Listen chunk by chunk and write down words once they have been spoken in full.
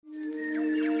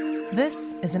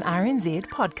This is an RNZ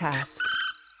podcast.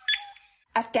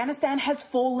 Afghanistan has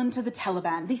fallen to the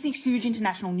Taliban. This is huge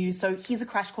international news, so here's a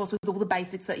crash course with all the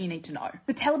basics that you need to know.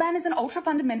 The Taliban is an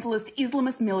ultra-fundamentalist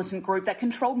Islamist militant group that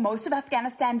controlled most of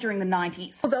Afghanistan during the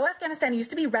 90s. Although Afghanistan used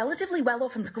to be relatively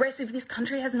well-off and progressive, this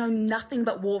country has known nothing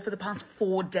but war for the past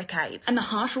 4 decades. And the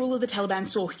harsh rule of the Taliban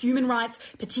saw human rights,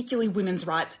 particularly women's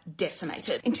rights,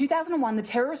 decimated. In 2001, the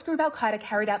terrorist group Al-Qaeda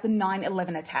carried out the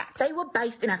 9/11 attacks. They were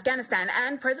based in Afghanistan,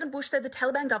 and President Bush said the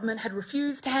Taliban government had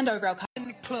refused to hand over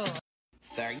Al-Qaeda.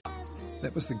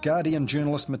 That was The Guardian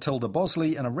journalist Matilda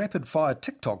Bosley in a rapid-fire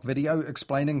TikTok video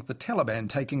explaining the Taliban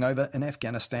taking over in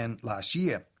Afghanistan last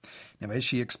year. Now, as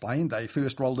she explained, they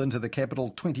first rolled into the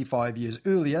capital 25 years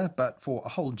earlier, but for a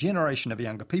whole generation of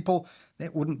younger people,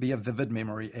 that wouldn't be a vivid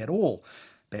memory at all.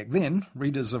 Back then,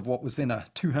 readers of what was then a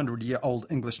 200-year-old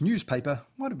English newspaper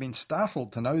might have been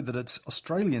startled to know that its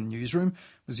Australian newsroom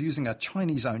was using a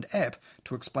Chinese-owned app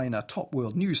to explain a top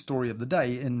world news story of the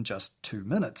day in just 2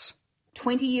 minutes.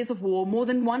 20 years of war, more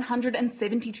than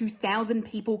 172,000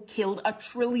 people killed, $1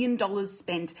 trillion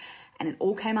spent, and it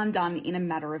all came undone in a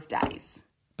matter of days.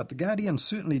 But The Guardian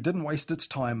certainly didn't waste its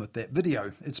time with that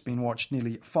video. It's been watched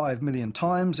nearly 5 million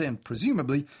times and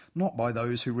presumably not by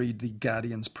those who read The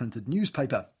Guardian's printed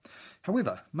newspaper.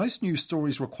 However, most news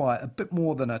stories require a bit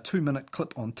more than a 2-minute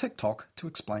clip on TikTok to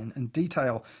explain in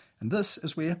detail, and this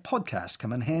is where podcasts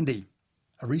come in handy.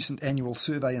 A recent annual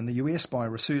survey in the US by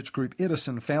research group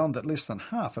Edison found that less than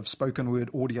half of spoken word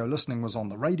audio listening was on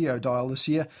the radio dial this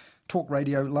year. Talk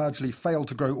radio largely failed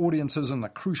to grow audiences in the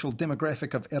crucial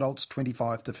demographic of adults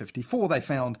 25 to 54, they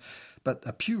found. But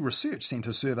a Pew Research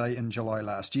Centre survey in July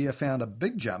last year found a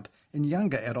big jump in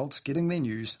younger adults getting their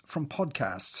news from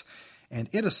podcasts. And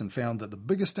Edison found that the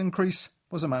biggest increase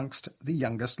was amongst the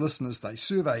youngest listeners they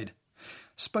surveyed.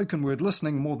 Spoken word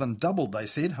listening more than doubled, they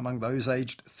said, among those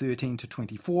aged 13 to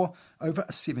 24 over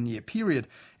a 7-year period.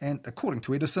 And according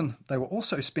to Edison, they were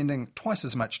also spending twice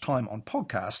as much time on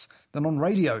podcasts than on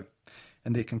radio.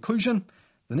 In their conclusion,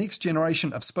 the next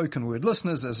generation of spoken word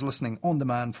listeners is listening on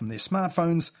demand from their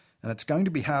smartphones, and it's going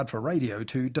to be hard for radio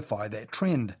to defy that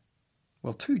trend.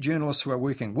 Well, 2 journalists who are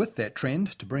working with that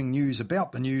trend to bring news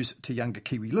about the news to younger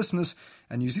Kiwi listeners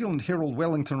are New Zealand Herald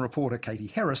Wellington reporter Katie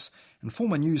Harris and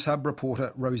former News Hub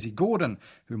reporter Rosie Gordon,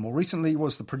 who more recently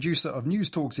was the producer of News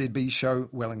Talk ZB's show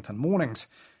Wellington Mornings.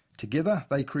 Together,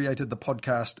 they created the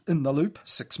podcast In the Loop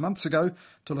 6 months ago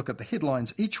to look at the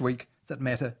headlines each week that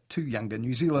matter to younger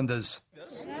New Zealanders.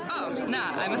 Oh,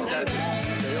 nah, I missed it.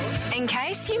 In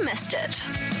case you missed it.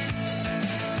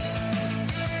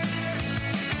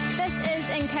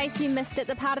 In case you missed it,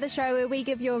 the part of the show where we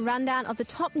give you a rundown of the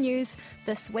top news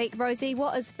this week. Rosie,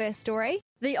 what is the first story?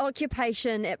 The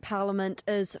occupation at Parliament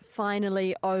is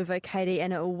finally over, Katie,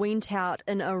 and it went out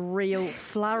in a real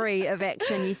flurry of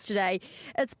action yesterday.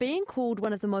 It's being called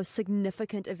one of the most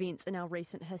significant events in our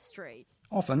recent history.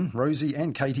 Often, Rosie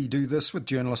and Katie do this with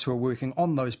journalists who are working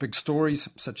on those big stories,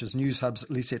 such as News Hub's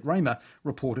Lisette Raymer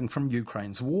reporting from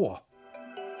Ukraine's war.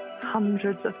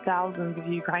 Hundreds of thousands of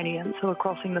Ukrainians who are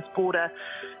crossing this border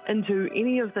into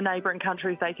any of the neighbouring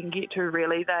countries they can get to,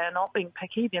 really. They are not being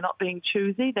picky, they're not being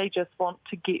choosy, they just want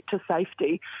to get to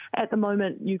safety. At the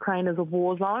moment, Ukraine is a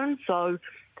war zone, so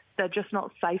they're just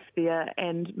not safe there,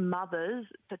 and mothers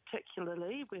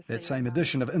particularly. That same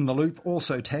edition of In the Loop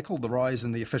also tackled the rise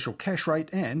in the official cash rate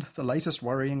and the latest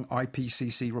worrying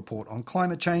IPCC report on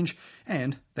climate change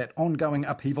and that ongoing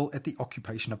upheaval at the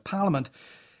occupation of Parliament.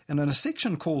 And in a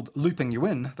section called Looping You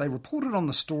In, they reported on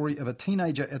the story of a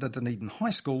teenager at a Dunedin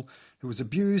high school who was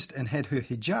abused and had her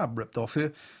hijab ripped off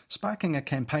her, sparking a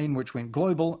campaign which went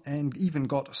global and even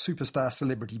got superstar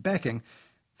celebrity backing,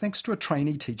 thanks to a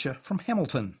trainee teacher from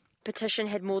Hamilton. Petition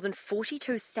had more than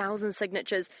 42,000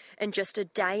 signatures in just a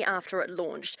day after it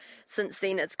launched. Since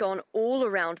then, it's gone all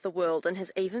around the world and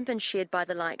has even been shared by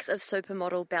the likes of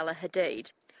supermodel Bella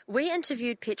Hadid. We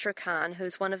interviewed Petra Khan,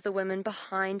 who's one of the women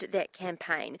behind that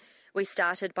campaign. We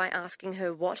started by asking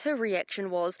her what her reaction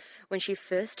was when she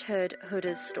first heard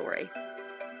Huda's story.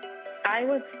 I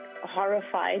was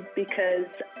horrified because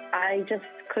I just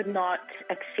could not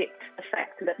accept the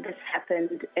fact that this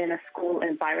happened in a school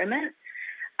environment.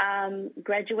 I'm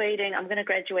going to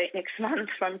graduate next month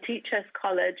from Teachers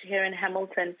College here in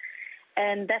Hamilton,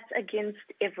 and that's against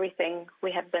everything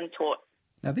we have been taught.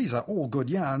 Now, these are all good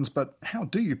yarns, but how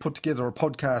do you put together a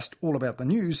podcast all about the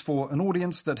news for an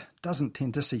audience that doesn't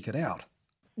tend to seek it out?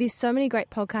 There's so many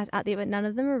great podcasts out there, but none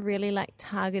of them are really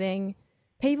targeting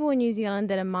people in New Zealand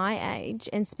that are my age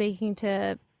and speaking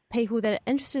to people that are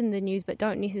interested in the news but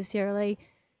don't necessarily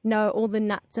know all the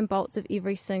nuts and bolts of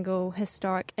every single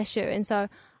historic issue. And so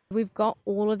We've got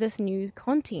all of this news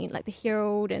content, like the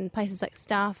Herald and places like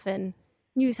Stuff and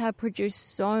News Hub produce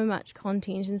so much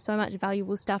content and so much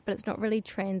valuable stuff, but it's not really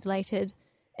translated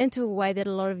into a way that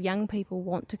a lot of young people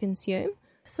want to consume.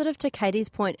 Sort of to Katie's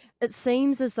point, it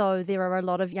seems as though there are a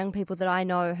lot of young people that I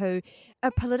know who are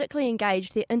politically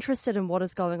engaged. They're interested in what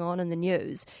is going on in the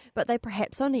news, but they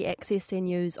perhaps only access their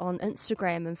news on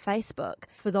Instagram and Facebook.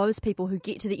 For those people who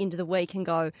get to the end of the week and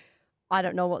go, I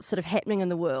don't know what's sort of happening in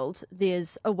the world,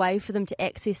 there's a way for them to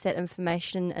access that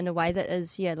information in a way that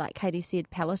is, like Katie said,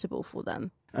 palatable for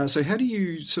them. So how do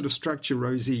you sort of structure,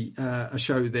 Rosie, a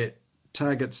show that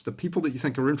targets the people that you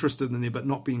think are interested in there but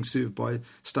not being served by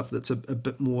stuff that's a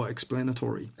bit more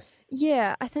explanatory?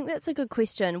 Yeah, I think that's a good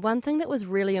question. One thing that was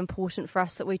really important for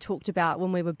us that we talked about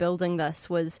when we were building this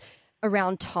was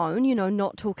around tone,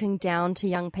 not talking down to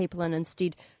young people, and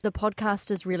instead the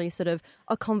podcast is really sort of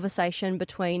a conversation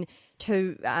between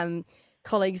two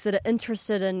colleagues that are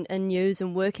interested in news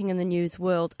and working in the news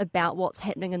world about what's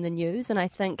happening in the news. And I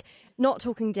think not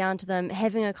talking down to them,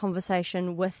 having a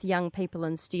conversation with young people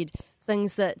instead,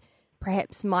 things that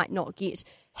perhaps might not get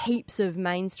heaps of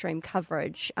mainstream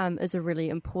coverage is a really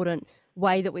important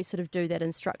way that we sort of do that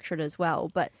and structure it as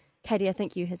well. But Katie, I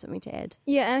think you had something to add.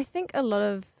 Yeah, and I think a lot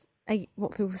of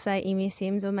what people say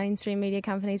MSMs or mainstream media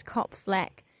companies cop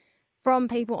flack from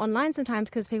people online sometimes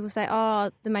because people say,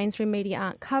 oh, the mainstream media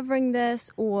aren't covering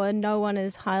this or no one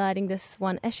is highlighting this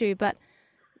one issue. But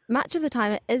much of the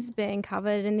time it is being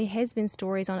covered and there has been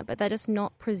stories on it, but they're just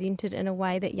not presented in a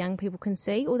way that young people can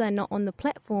see, or they're not on the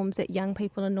platforms that young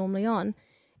people are normally on.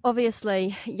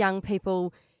 Obviously, young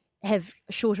people have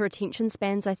shorter attention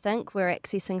spans, I think. We're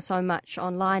accessing so much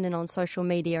online and on social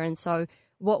media, and so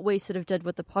what we sort of did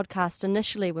with the podcast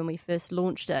initially when we first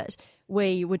launched it,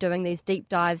 we were doing these deep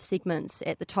dive segments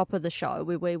at the top of the show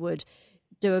where we would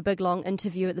do a big long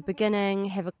interview at the beginning,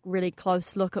 have a really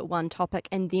close look at one topic,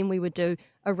 and then we would do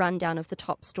a rundown of the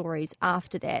top stories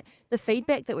after that. The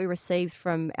feedback that we received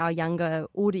from our younger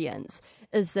audience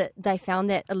is that they found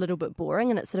that a little bit boring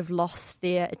and it sort of lost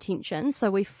their attention.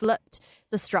 So we flipped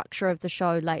the structure of the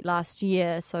show late last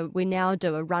year. So we now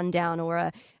do a rundown or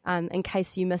a, in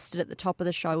case you missed it at the top of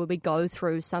the show, where we go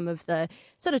through some of the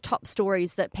sort of top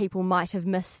stories that people might have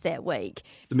missed that week.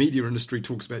 The media industry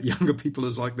talks about younger people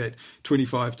as like that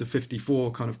 25 to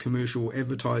 54 kind of commercial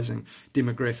advertising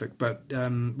demographic, but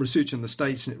research in the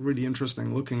States, really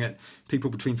interesting, looking at people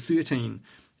between 13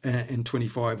 and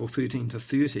 25 or 13 to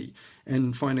 30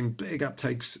 and finding big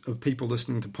uptakes of people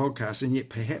listening to podcasts and yet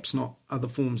perhaps not other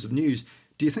forms of news.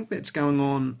 Do you think that's going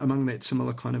on among that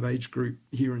similar kind of age group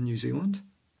here in New Zealand?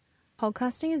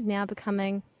 Podcasting is now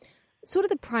becoming sort of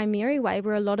the primary way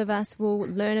where a lot of us will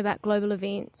learn about global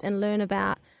events and learn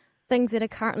about things that are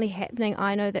currently happening.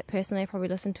 I know that personally I probably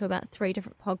listen to about 3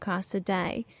 different podcasts a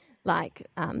day, like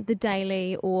The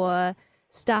Daily or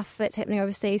stuff that's happening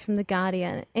overseas from The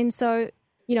Guardian. And so,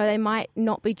 they might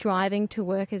not be driving to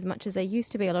work as much as they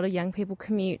used to be. A lot of young people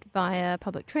commute via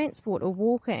public transport or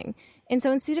walking. And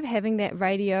so instead of having that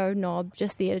radio knob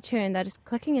just there to turn, they're just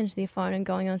clicking into their phone and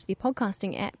going onto their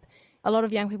podcasting app. A lot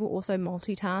of young people also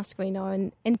multitask, we know,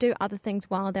 and do other things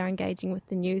while they're engaging with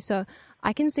the news. So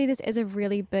I can see this as a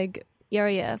really big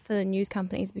area for the news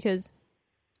companies because,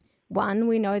 one,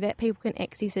 we know that people can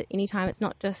access it anytime. It's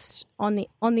not just on the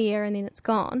air and then it's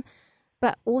gone.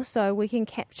 But also we can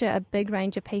capture a big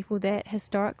range of people that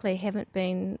historically haven't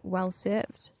been well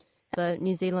served. The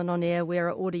New Zealand On Air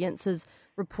Wearer Audiences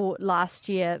report last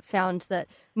year found that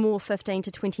more 15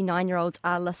 to 29-year-olds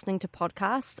are listening to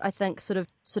podcasts. I think sort of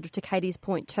to Katie's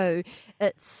point too,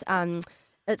 it's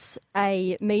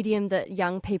a medium that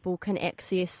young people can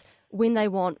access when they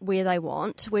want, where they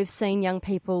want. We've seen young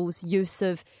people's use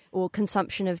of or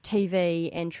consumption of TV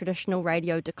and traditional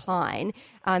radio decline,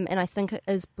 and I think it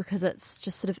is because it's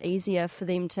just sort of easier for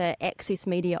them to access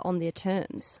media on their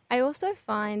terms. I also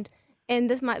find, and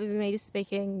this might be me just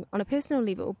speaking on a personal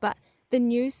level, but the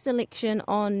news selection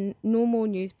on normal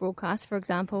news broadcasts, for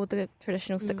example, the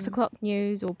traditional 6 o'clock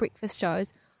news or breakfast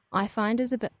shows, I find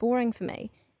is a bit boring for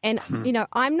me. And,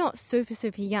 I'm not super,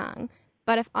 super young,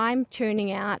 but if I'm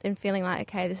tuning out and feeling like,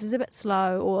 okay, this is a bit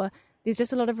slow, or there's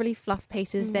just a lot of really fluff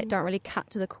pieces that don't really cut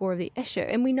to the core of the issue,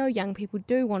 and we know young people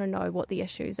do want to know what the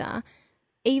issues are,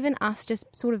 even us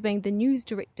just sort of being the news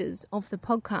directors of the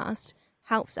podcast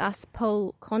helps us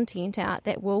pull content out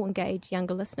that will engage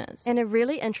younger listeners. And a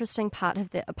really interesting part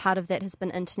of that has been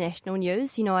international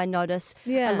news. I notice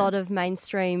a lot of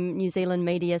mainstream New Zealand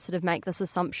media sort of make this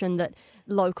assumption that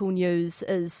local news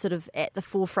is sort of at the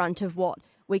forefront of what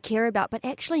we care about, but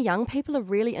actually young people are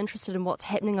really interested in what's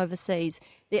happening overseas.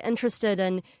 They're interested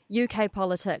in UK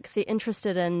politics. They're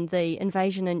interested in the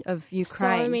invasion of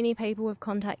Ukraine. So many people have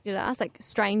contacted us, like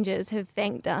strangers have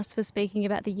thanked us for speaking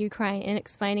about the Ukraine and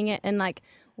explaining it in like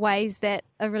ways that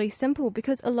are really simple,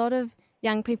 because a lot of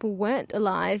young people weren't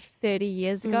alive 30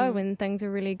 years ago when things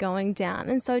were really going down.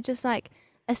 And so just like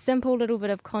a simple little bit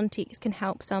of context can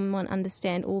help someone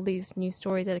understand all these new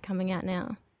stories that are coming out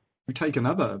now. We take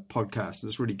another podcast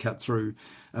that's really cut through,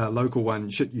 local one,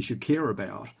 Shit You Should Care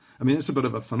About. I mean, it's a bit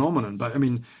of a phenomenon, but I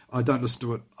mean, I don't listen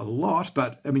to it a lot,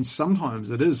 but I mean, sometimes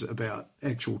it is about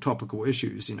actual topical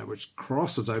issues, which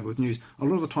crosses over with news. A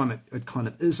lot of the time it kind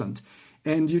of isn't.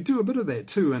 And you do a bit of that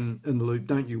too in the Loop,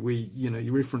 don't you?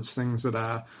 You reference things that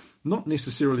are not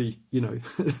necessarily,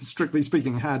 strictly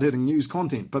speaking, hard-hitting news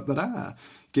content, but that are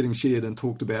getting shared and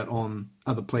talked about on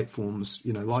other platforms,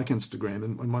 like Instagram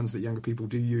and ones that younger people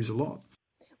do use a lot.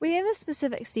 We have a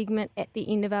specific segment at the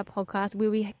end of our podcast where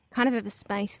we kind of have a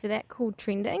space for that called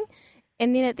Trending.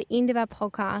 And then at the end of our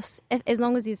podcast, as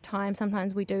long as there's time,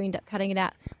 sometimes we do end up cutting it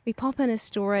out. We pop in a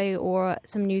story or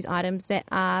some news items that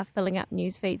are filling up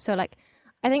news feeds. So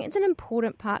I think it's an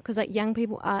important part because young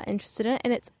people are interested in it,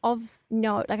 and it's of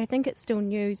note. I think it's still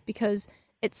news because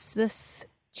it's this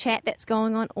chat that's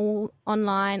going on all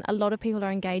online. A lot of people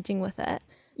are engaging with it.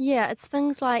 Yeah, it's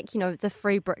things like, the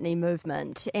Free Britney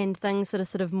movement and things that are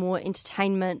sort of more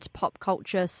entertainment, pop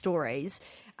culture stories.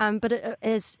 But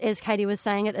as Katie was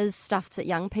saying, it is stuff that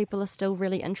young people are still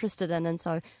really interested in. And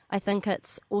so I think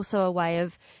it's also a way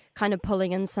of kind of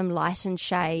pulling in some light and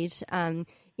shade,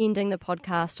 ending the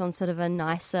podcast on sort of a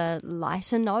nicer,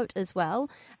 lighter note as well,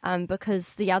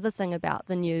 because the other thing about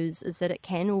the news is that it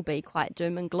can all be quite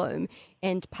doom and gloom,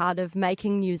 and part of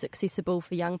making news accessible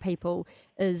for young people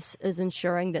is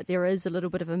ensuring that there is a little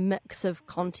bit of a mix of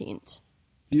content.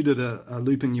 You did a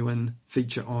Looping You In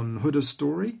feature on Huda's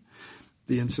story,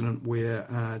 the incident where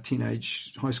a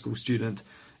teenage high school student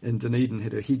in Dunedin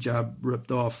had her hijab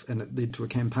ripped off, and it led to a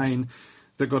campaign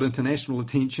that got international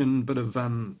attention, bit of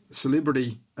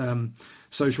celebrity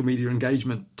social media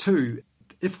engagement too.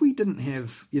 If we didn't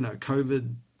have,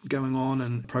 COVID going on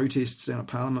and protests down at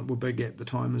Parliament were big at the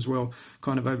time as well,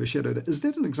 kind of overshadowed it. Is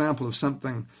that an example of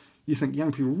something you think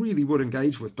young people really would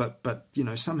engage with, but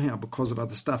somehow because of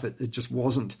other stuff, it just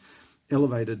wasn't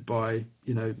elevated by,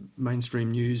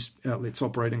 mainstream news outlets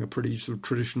operating a pretty sort of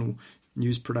traditional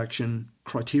news production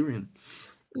criterion?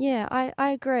 Yeah,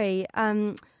 I agree.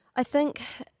 I think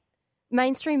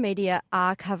mainstream media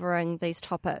are covering these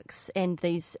topics and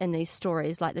these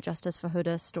stories, like the Justice for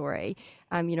Huda story.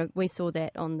 We saw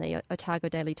that on the Otago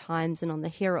Daily Times and on the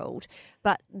Herald,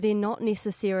 but they're not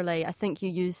necessarily, I think you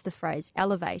used the phrase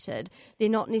elevated, they're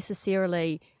not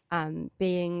necessarily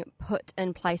being put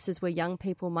in places where young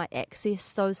people might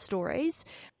access those stories.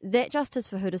 That Justice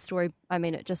for Huda story,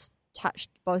 it just touched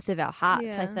both of our hearts.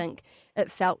 Yeah. I think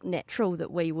it felt natural that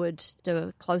we would do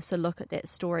a closer look at that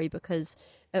story because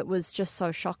it was just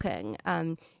so shocking,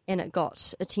 and it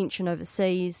got attention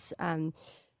overseas.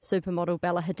 Supermodel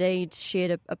Bella Hadid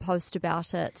shared a post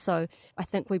about it, so I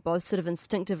think we both sort of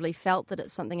instinctively felt that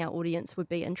it's something our audience would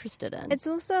be interested in. It's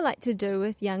also to do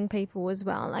with young people as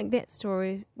well. That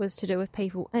story was to do with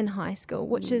people in high school,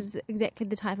 which is exactly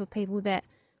the type of people that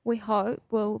we hope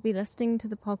will be listening to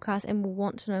the podcast and will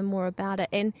want to know more about it.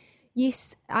 And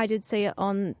yes, I did see it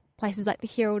on places like the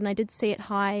Herald, and I did see it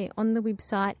high on the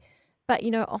website. But,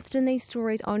 often these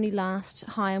stories only last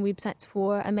high on websites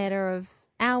for a matter of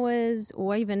hours,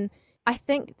 or even, I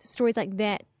think stories like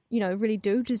that, really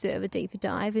do deserve a deeper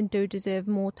dive and do deserve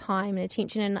more time and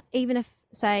attention. And even if,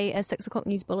 say, a 6 o'clock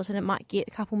news bulletin, it might get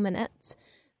a couple minutes.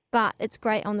 But it's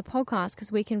great on the podcast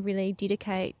because we can really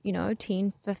dedicate,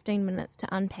 10, 15 minutes to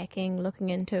unpacking, looking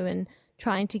into and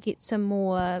trying to get some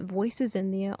more voices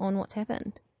in there on what's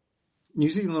happened. New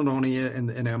Zealand On Air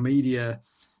and our media,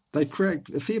 they create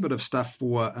a fair bit of stuff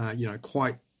for,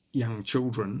 quite young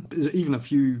children. There's even a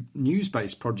few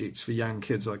news-based projects for young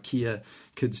kids like Kia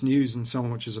Kids News and so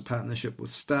on, which is a partnership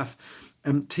with Stuff.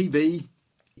 TV,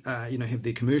 have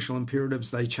their commercial imperatives.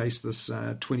 They chase this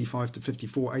 25 to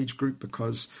 54 age group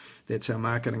because that's how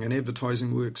marketing and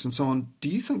advertising works and so on. Do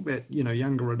you think that,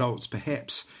 younger adults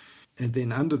perhaps, and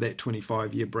then under that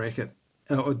 25-year bracket,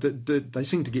 they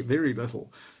seem to get very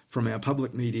little from our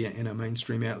public media and our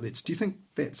mainstream outlets. Do you think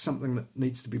that's something that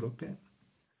needs to be looked at?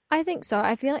 I think so.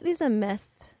 I feel like there's a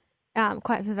myth,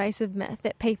 quite a pervasive myth,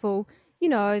 that people,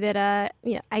 that are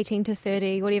 18 to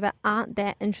 30, whatever, aren't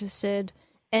that interested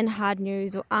in hard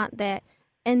news or aren't that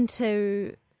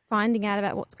into finding out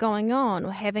about what's going on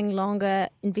or having longer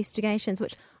investigations,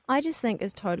 which I just think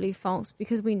is totally false,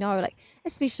 because we know, like,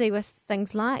 especially with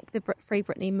things like the Free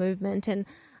Britney movement and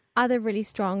other really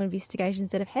strong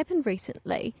investigations that have happened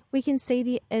recently, we can see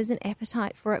there is an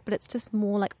appetite for it, but it's just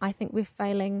more like, I think we're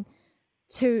failing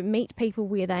to meet people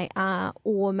where they are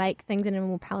or make things in a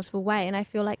more palatable way. And I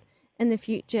feel like in the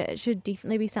future, it should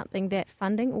definitely be something that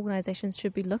funding organisations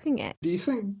should be looking at. Do you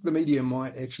think the media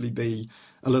might actually be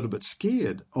a little bit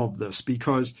scared of this?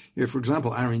 Because, for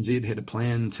example, RNZ had a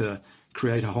plan to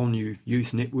create a whole new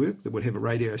youth network that would have a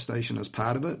radio station as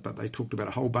part of it, but they talked about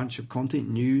a whole bunch of content,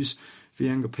 news for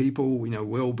younger people,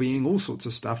 well-being, all sorts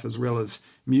of stuff, as well as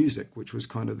music, which was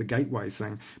kind of the gateway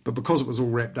thing. But because it was all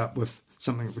wrapped up with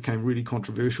something that became really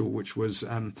controversial, which was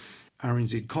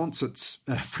RNZ concerts,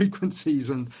 frequencies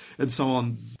and so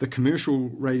on, the commercial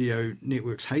radio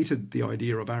networks hated the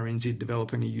idea of RNZ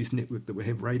developing a youth network that would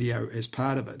have radio as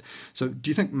part of it. So do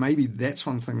you think maybe that's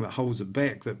one thing that holds it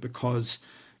back, that because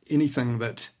anything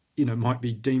that might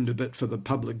be deemed a bit for the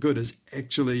public good is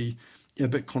actually a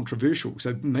bit controversial?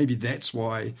 So maybe that's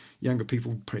why younger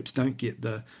people perhaps don't get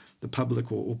the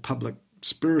public or public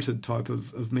spirited type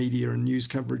of media and news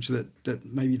coverage that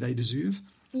maybe they deserve?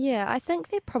 Yeah, I think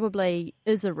there probably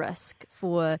is a risk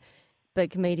for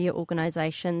big media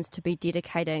organisations to be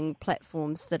dedicating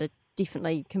platforms that are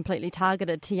definitely completely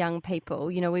targeted to young people.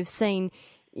 We've seen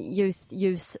youth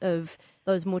use of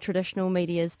those more traditional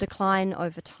medias decline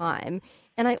over time.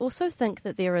 And I also think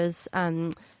that there is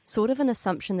sort of an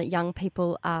assumption that young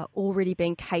people are already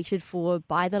being catered for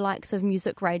by the likes of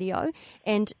music radio.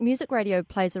 And music radio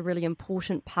plays a really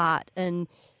important part in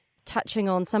touching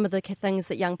on some of the things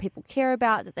that young people care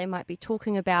about, that they might be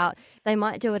talking about. They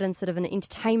might do it in sort of an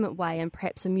entertainment way and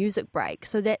perhaps a music break.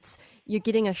 So you're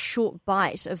getting a short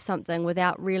bite of something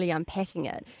without really unpacking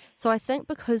it. So I think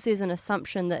because there's an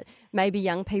assumption that maybe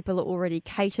young people are already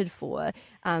catered for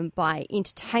by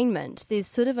entertainment,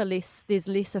 there's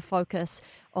lesser focus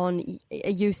on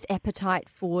a youth appetite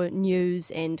for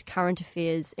news and current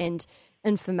affairs and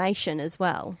information as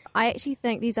well. I actually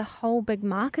think there's a whole big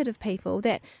market of people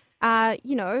that are,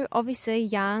 obviously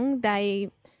young. They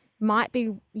might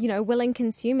be, willing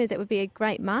consumers. It would be a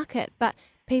great market, but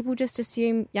people just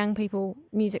assume young people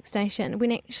music station,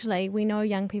 when actually we know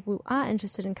young people are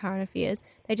interested in current affairs.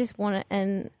 They just want it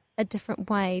in a different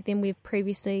way than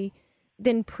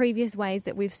previous ways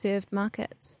that we've served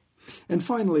markets. And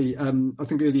finally, I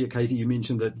think earlier, Katie, you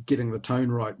mentioned that getting the tone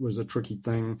right was a tricky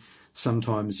thing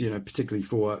sometimes, particularly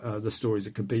for the stories.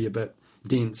 It could be a bit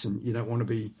dense and you don't want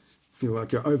to feel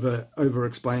like you're over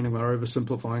explaining or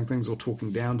oversimplifying things or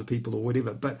talking down to people or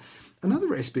whatever. But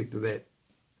another aspect of that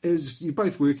is you're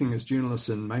both working as journalists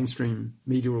in mainstream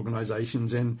media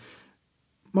organisations, and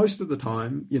most of the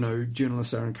time,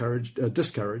 journalists are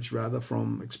discouraged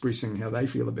from expressing how they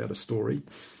feel about a story.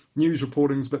 News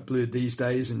reporting's a bit blurred these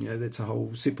days, and that's a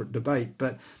whole separate debate.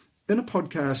 But in a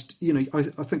podcast,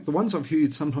 I think the ones I've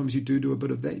heard, sometimes you do a bit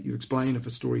of that. You explain if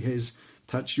a story has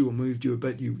touched you or moved you a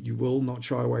bit. You will not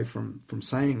shy away from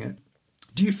saying it.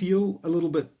 Do you feel a little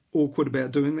bit awkward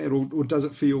about doing that, or does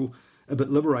it feel a bit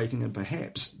liberating, and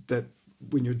perhaps that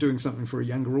when you're doing something for a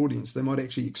younger audience, they might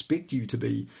actually expect you to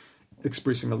be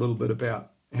expressing a little bit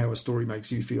about how a story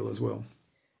makes you feel as well?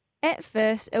 At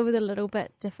first, it was a little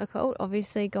bit difficult.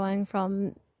 Obviously, going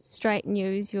from straight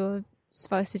news, you're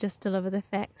supposed to just deliver the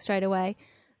facts straight away.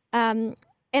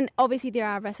 And obviously, there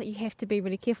are risks that you have to be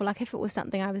really careful. Like if it was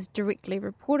something I was directly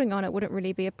reporting on, it wouldn't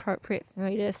really be appropriate for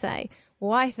me to say,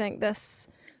 well, I think this,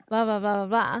 blah, blah, blah, blah,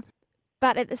 blah.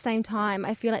 But at the same time,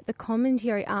 I feel like the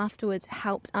commentary afterwards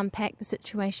helps unpack the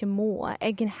situation more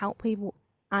and can help people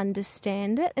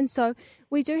understand it. And so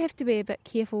we do have to be a bit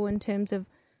careful in terms of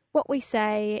what we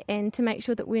say and to make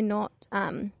sure that we're not,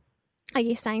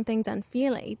 saying things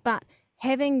unfairly, but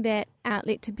having that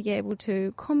outlet to be able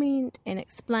to comment and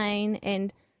explain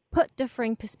and put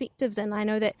differing perspectives in. I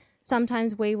know that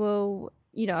sometimes we will,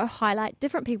 highlight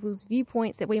different people's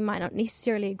viewpoints that we might not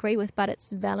necessarily agree with, but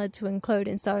it's valid to include.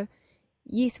 And so,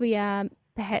 yes, we are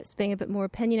perhaps being a bit more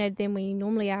opinionated than we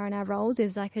normally are in our roles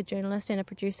as like a journalist and a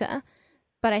producer,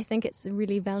 but I think it's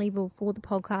really valuable for the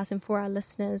podcast and for our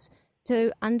listeners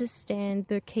to understand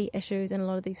the key issues in a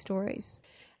lot of these stories.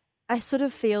 I sort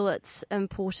of feel it's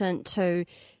important to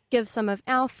give some of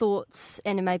our thoughts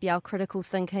and maybe our critical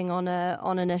thinking on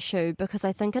an issue, because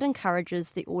I think it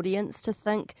encourages the audience to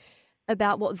think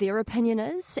about what their opinion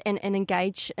is and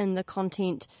engage in the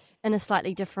content in a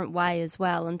slightly different way as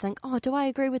well and think, oh, do I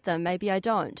agree with them? Maybe I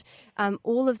don't.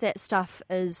 All of that stuff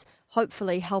is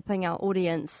hopefully helping our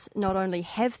audience not only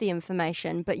have the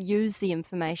information, but use the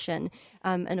information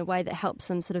in a way that helps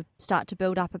them sort of start to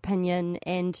build up opinion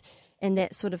and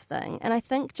that sort of thing. And I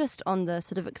think just on the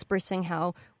sort of expressing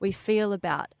how we feel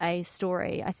about a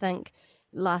story, I think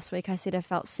last week I said I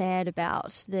felt sad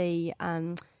about the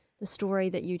story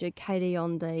that you did, Katie,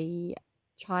 on the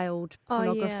child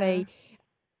pornography. Yeah.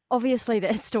 Obviously,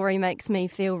 that story makes me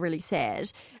feel really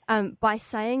sad. By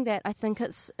saying that, I think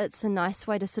it's a nice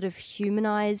way to sort of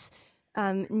humanise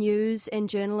news and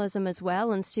journalism as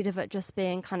well, instead of it just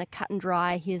being kind of cut and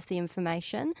dry, here's the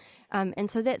information. And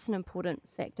so that's an important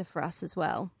factor for us as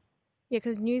well. Yeah,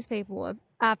 because news people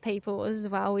are people as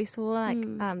well. We saw, I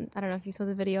don't know if you saw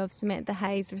the video of Samantha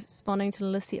Hayes responding to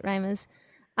Lisette Raymer's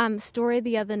story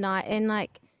the other night, and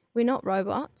we're not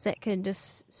robots that can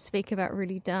just speak about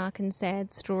really dark and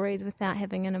sad stories without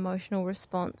having an emotional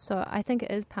response. So I think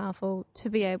it is powerful to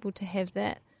be able to have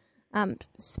that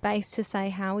space to say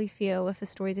how we feel if a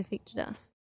story's affected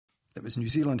us. That was New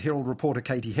Zealand Herald reporter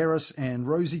Katie Harris and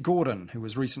Rosie Gordon, who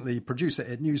was recently producer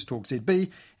at News Talk ZB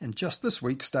and just this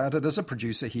week started as a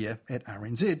producer here at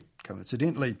RNZ,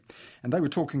 coincidentally. And they were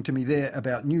talking to me there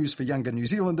about news for younger New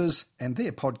Zealanders and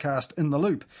their podcast In the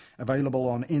Loop, available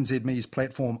on NZME's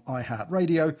platform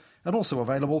iHeartRadio and also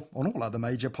available on all other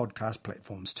major podcast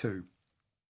platforms too.